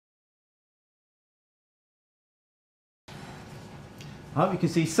I hope you can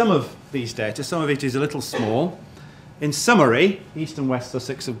see some of these data. Some of it is a little small. In summary, East and West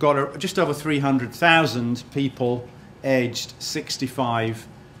Sussex have got just over 300,000 people aged 65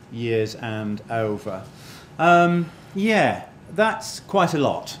 years and over. Yeah, that's quite a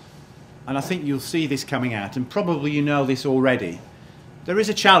lot. And I think you'll see this coming out, and probably you know this already. There is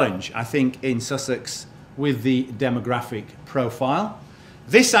a challenge, I think, in Sussex with the demographic profile.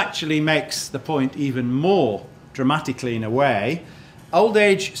 This actually makes the point even more dramatically in a way. Old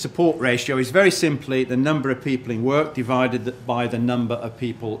age support ratio is very simply the number of people in work divided by the number of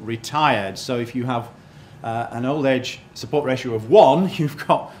people retired. So if you have an old age support ratio of 1, you've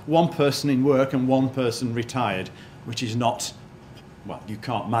got 1 person in work and 1 person retired, which is not, well, you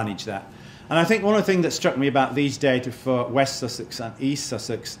can't manage that. And I think one of the things that struck me about these data for West Sussex and East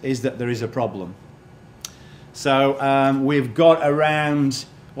Sussex is that there is a problem. So we've got around,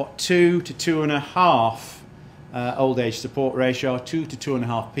 what, 2 to 2.5 old age support ratio, 2 to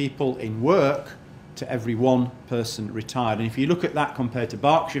 2.5 people in work to every 1 person retired. And if you look at that compared to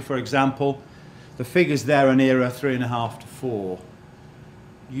Berkshire, for example, the figures there are nearer 3.5 to 4.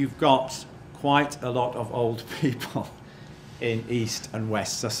 You've got quite a lot of old people in East and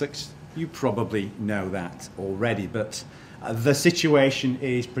West Sussex. You probably know that already, but the situation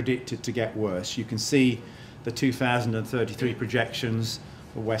is predicted to get worse. You can see the 2033 projections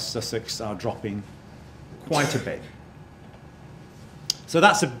for West Sussex are dropping quite a bit. So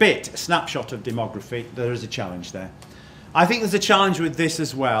that's a snapshot of demography. There is a challenge there. I think there's a challenge with this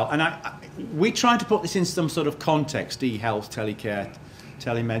as well, and we try to put this in some sort of context: e-health, telecare,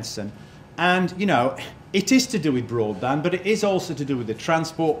 telemedicine, and you know, it is to do with broadband, but it is also to do with the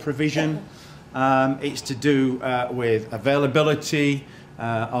transport provision. It's to do with availability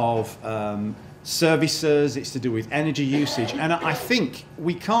of services. It's to do with energy usage, and I think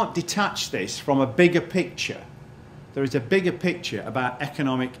we can't detach this from a bigger picture. There is a bigger picture about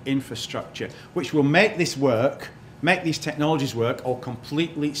economic infrastructure which will make this work, make these technologies work, or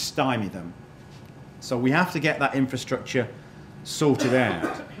completely stymie them. So we have to get that infrastructure sorted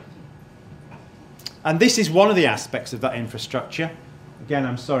out. And this is one of the aspects of that infrastructure. Again,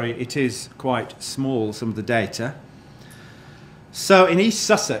 I'm sorry, it is quite small, some of the data. So in East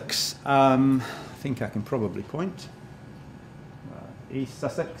Sussex, I think I can probably point. East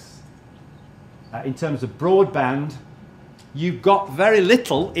Sussex. In terms of broadband, you've got very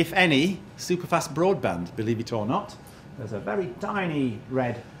little, if any, superfast broadband, believe it or not. There's a very tiny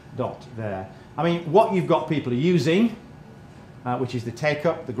red dot there. I mean, what you've got people are using, which is the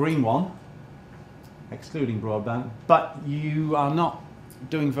take-up, the green one, excluding broadband, but you are not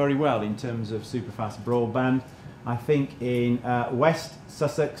doing very well in terms of superfast broadband. I think in West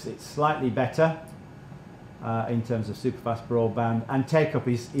Sussex it's slightly better in terms of superfast broadband, and take-up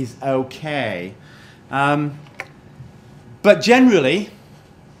is okay. But generally,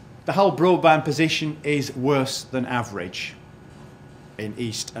 the whole broadband position is worse than average in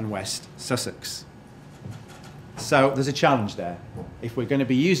East and West Sussex. So there's a challenge there. If we're going to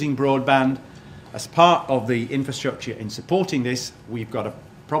be using broadband as part of the infrastructure in supporting this, we've got a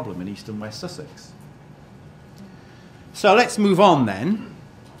problem in East and West Sussex. So let's move on then,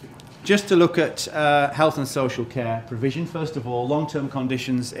 just to look at health and social care provision. First of all, long-term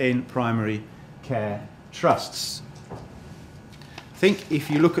conditions in primary care trusts. I think if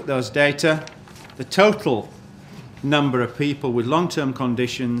you look at those data, the total number of people with long-term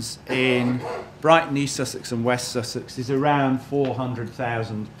conditions in Brighton, East Sussex and West Sussex is around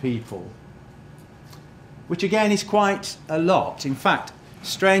 400,000 people, which again is quite a lot. In fact,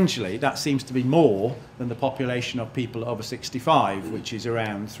 strangely, that seems to be more than the population of people over 65, which is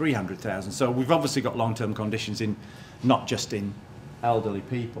around 300,000. So we've obviously got long-term conditions in, not just in elderly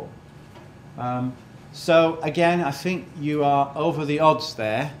people. So again, I think you are over the odds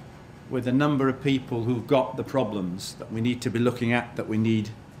there with the number of people who've got the problems that we need to be looking at, that we need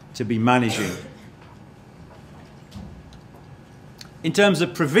to be managing. In terms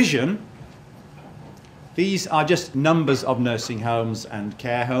of provision, these are just numbers of nursing homes and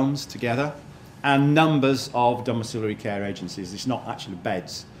care homes together, and numbers of domiciliary care agencies. It's not actually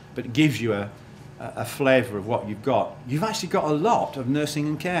beds, but it gives you a flavour of what you've got. You've actually got a lot of nursing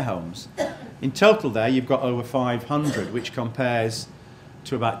and care homes. In total there, you've got over 500, which compares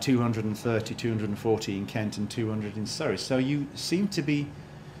to about 230, 240 in Kent and 200 in Surrey. So you seem to be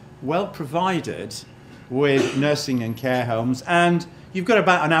well provided with nursing and care homes, and you've got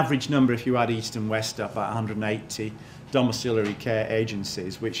about an average number, if you add East and West up, about 180 domiciliary care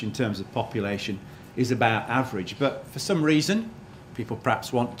agencies, which in terms of population is about average. But for some reason, people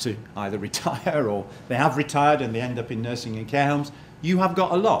perhaps want to either retire or they have retired and they end up in nursing and care homes. You have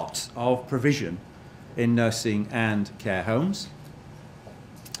got a lot of provision in nursing and care homes.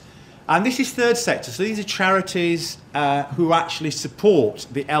 And this is third sector, so these are charities who actually support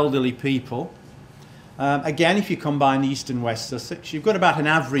the elderly people. Again, if you combine East and West Sussex, you've got about an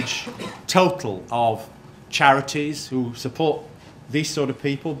average total of charities who support these sort of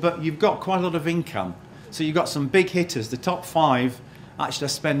people, but you've got quite a lot of income. So you've got some big hitters. The top 5 actually are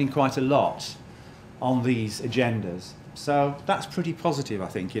spending quite a lot on these agendas. So that's pretty positive, I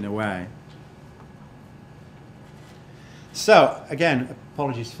think, in a way. So, again,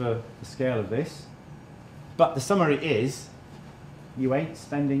 apologies for the scale of this, but the summary is, you ain't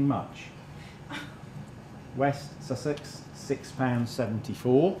spending much. West Sussex,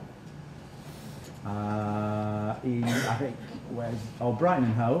 £6.74. I think, Brighton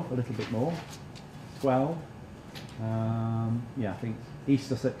and Hove, a little bit more, 12. Yeah, I think East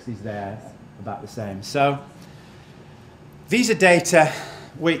Sussex is there, about the same. So, these are data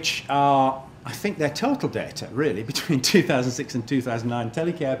which are, I think they're total data, really, between 2006 and 2009,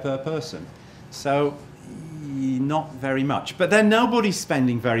 telecare per person. So, not very much. But then nobody's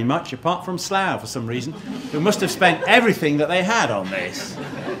spending very much, apart from Slough, for some reason, who must have spent everything that they had on this.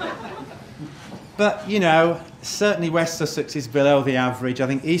 But, you know, certainly West Sussex is below the average. I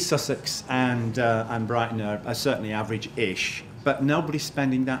think East Sussex and Brighton are certainly average-ish, but nobody's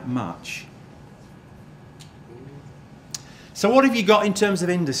spending that much. So what have you got in terms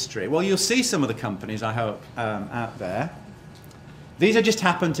of industry? Well, you'll see some of the companies, I hope, out there. These are just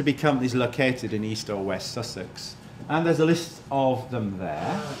happen to be companies located in East or West Sussex. And there's a list of them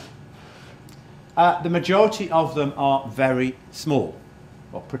there. The majority of them are very small,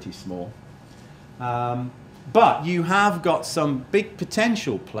 or pretty small. But you have got some big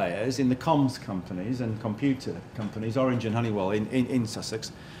potential players in the comms companies and computer companies, Orange and Honeywell in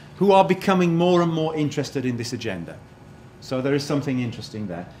Sussex, who are becoming more and more interested in this agenda. So there is something interesting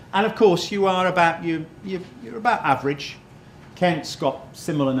there. And of course, you're about average. Kent's got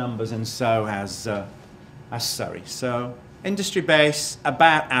similar numbers, and so has Surrey. So industry base,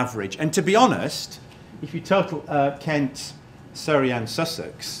 about average. And to be honest, if you total Kent, Surrey and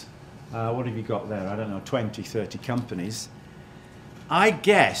Sussex, what have you got there? I don't know, 20, 30 companies. I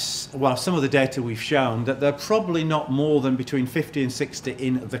guess, well, some of the data we've shown, that they're probably not more than between 50 and 60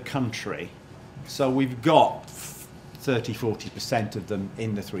 in the country. So we've got 30, 40% of them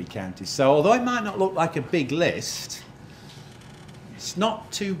in the 3 counties. So although it might not look like a big list, it's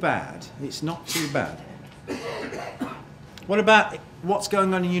not too bad. It's not too bad. What about what's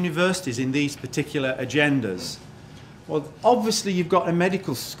going on in universities in these particular agendas? Well, obviously you've got a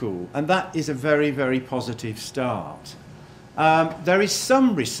medical school, and that is a very, very positive start. There is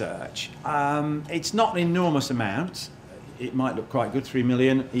some research. It's not an enormous amount. It might look quite good, 3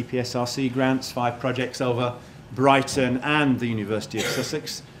 million EPSRC grants, 5 projects over Brighton and the University of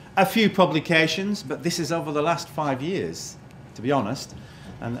Sussex. A few publications, but this is over the last 5 years, to be honest.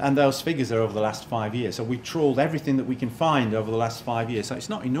 And those figures are over the last 5 years. So we've trawled everything that we can find over the last 5 years. So it's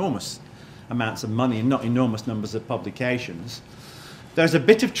not enormous amounts of money and not enormous numbers of publications. There's a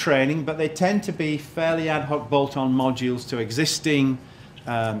bit of training, but they tend to be fairly ad hoc bolt-on modules to existing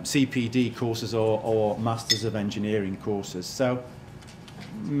CPD courses or Masters of Engineering courses. So,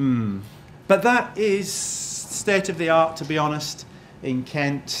 but that is state of the art, to be honest, in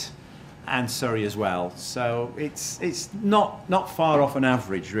Kent and Surrey as well. So it's not far off an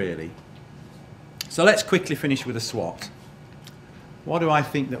average, really. So let's quickly finish with a SWOT. What do I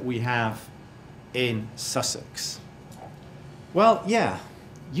think that we have in Sussex? Well, yeah,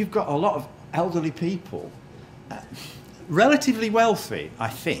 you've got a lot of elderly people, relatively wealthy, I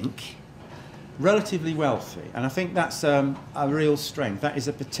think, relatively wealthy, and I think that's a real strength. That is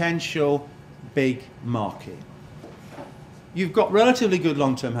a potential big market. You've got relatively good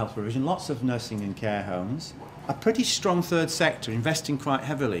long-term health provision, lots of nursing and care homes, a pretty strong third sector, investing quite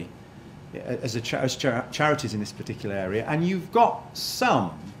heavily as charities in this particular area, and you've got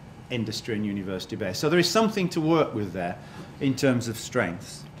some industry and university base. So there is something to work with there in terms of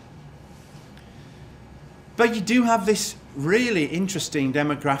strengths. But you do have this really interesting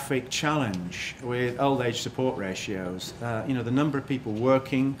demographic challenge with old age support ratios. You know, the number of people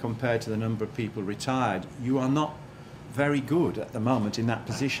working compared to the number of people retired, you are not very good at the moment in that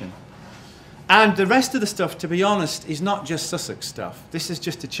position. And the rest of the stuff, to be honest, is not just Sussex stuff. This is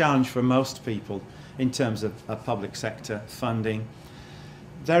just a challenge for most people in terms of public sector funding.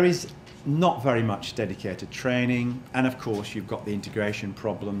 There is not very much dedicated training, and of course you've got the integration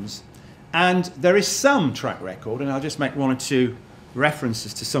problems. And there is some track record, and I'll just make 1 or 2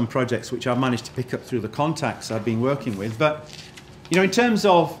 references to some projects which I've managed to pick up through the contacts I've been working with. But, you know, in terms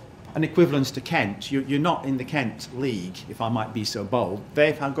of an equivalence to Kent, you're not in the Kent League, if I might be so bold.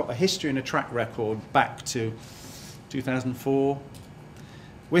 They've got a history and a track record back to 2004.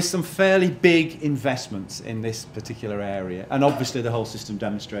 with some fairly big investments in this particular area. And obviously the whole system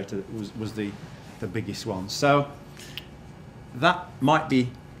demonstrator was the biggest one. So that might be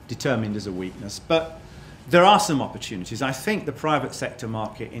determined as a weakness, but there are some opportunities. I think the private sector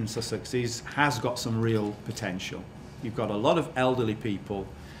market in Sussex has got some real potential. You've got a lot of elderly people,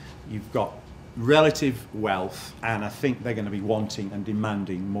 you've got relative wealth, and I think they're going to be wanting and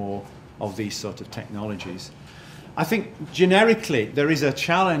demanding more of these sort of technologies. I think generically there is a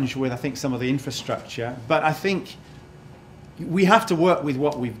challenge with, I think, some of the infrastructure, but I think we have to work with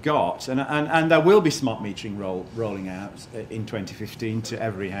what we've got, and there will be smart metering rolling out in 2015 to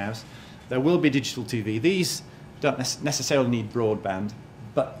every house. There will be digital TV. These don't necessarily need broadband,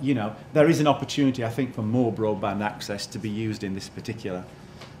 but you know, there is an opportunity, I think, for more broadband access to be used in this particular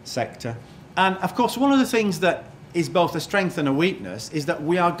sector. And of course, one of the things that is both a strength and a weakness is that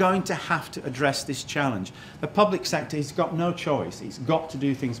we are going to have to address this challenge. The public sector has got no choice. It's got to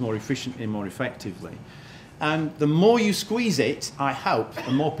do things more efficiently and more effectively. And the more you squeeze it, I hope,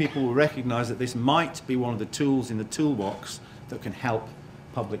 the more people will recognise that this might be one of the tools in the toolbox that can help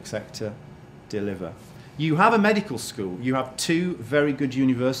public sector deliver. You have a medical school, you have two very good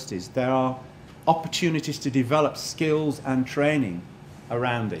universities. There are opportunities to develop skills and training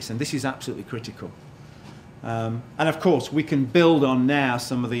around this, and this is absolutely critical. And of course, we can build on now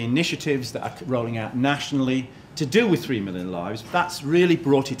some of the initiatives that are rolling out nationally to do with 3 million lives. That's really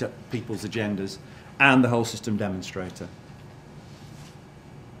brought it up people's agendas, and the whole system demonstrator.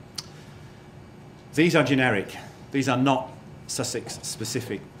 These are generic. These are not Sussex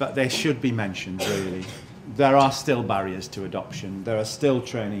specific, but they should be mentioned, really. There are still barriers to adoption. There are still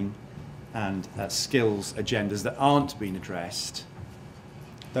training and skills agendas that aren't being addressed.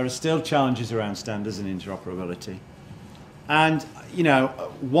 There are still challenges around standards and interoperability. And, you know,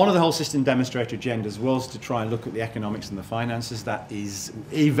 one of the whole system demonstrator agendas was to try and look at the economics and the finances. That is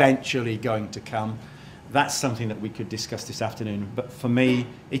eventually going to come. That's something that we could discuss this afternoon. But for me,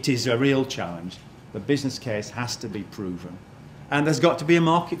 it is a real challenge. The business case has to be proven. And there's got to be a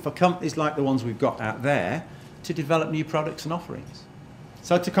market for companies like the ones we've got out there to develop new products and offerings.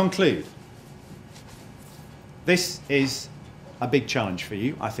 So to conclude, this is a big challenge for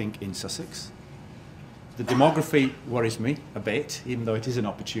you, I think, in Sussex. The demography worries me a bit, even though it is an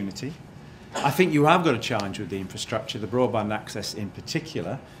opportunity. I think you have got a challenge with the infrastructure, the broadband access in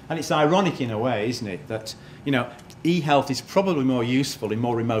particular. And it's ironic in a way, isn't it, that, you know, e-health is probably more useful in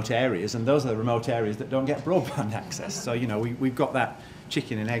more remote areas, and those are the remote areas that don't get broadband access. So, you know, we've got that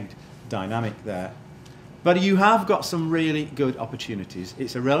chicken and egg dynamic there. But you have got some really good opportunities.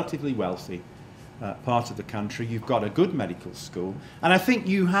 It's a relatively wealthy part of the country. You've got a good medical school, and I think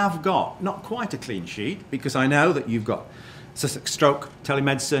you have got not quite a clean sheet, because I know that you've got Sussex Stroke,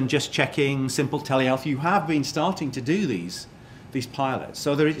 telemedicine, just checking, simple telehealth. You have been starting to do these pilots,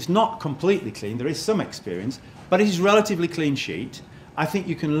 so it's not completely clean. There is some experience, but it is relatively clean sheet. I think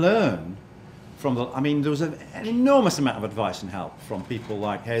you can learn from the. I mean, there was an enormous amount of advice and help from people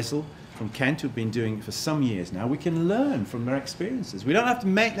like Hazel from Kent, who've been doing it for some years now. We can learn from their experiences. We don't have to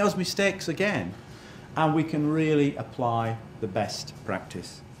make those mistakes again. And we can really apply the best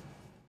practice.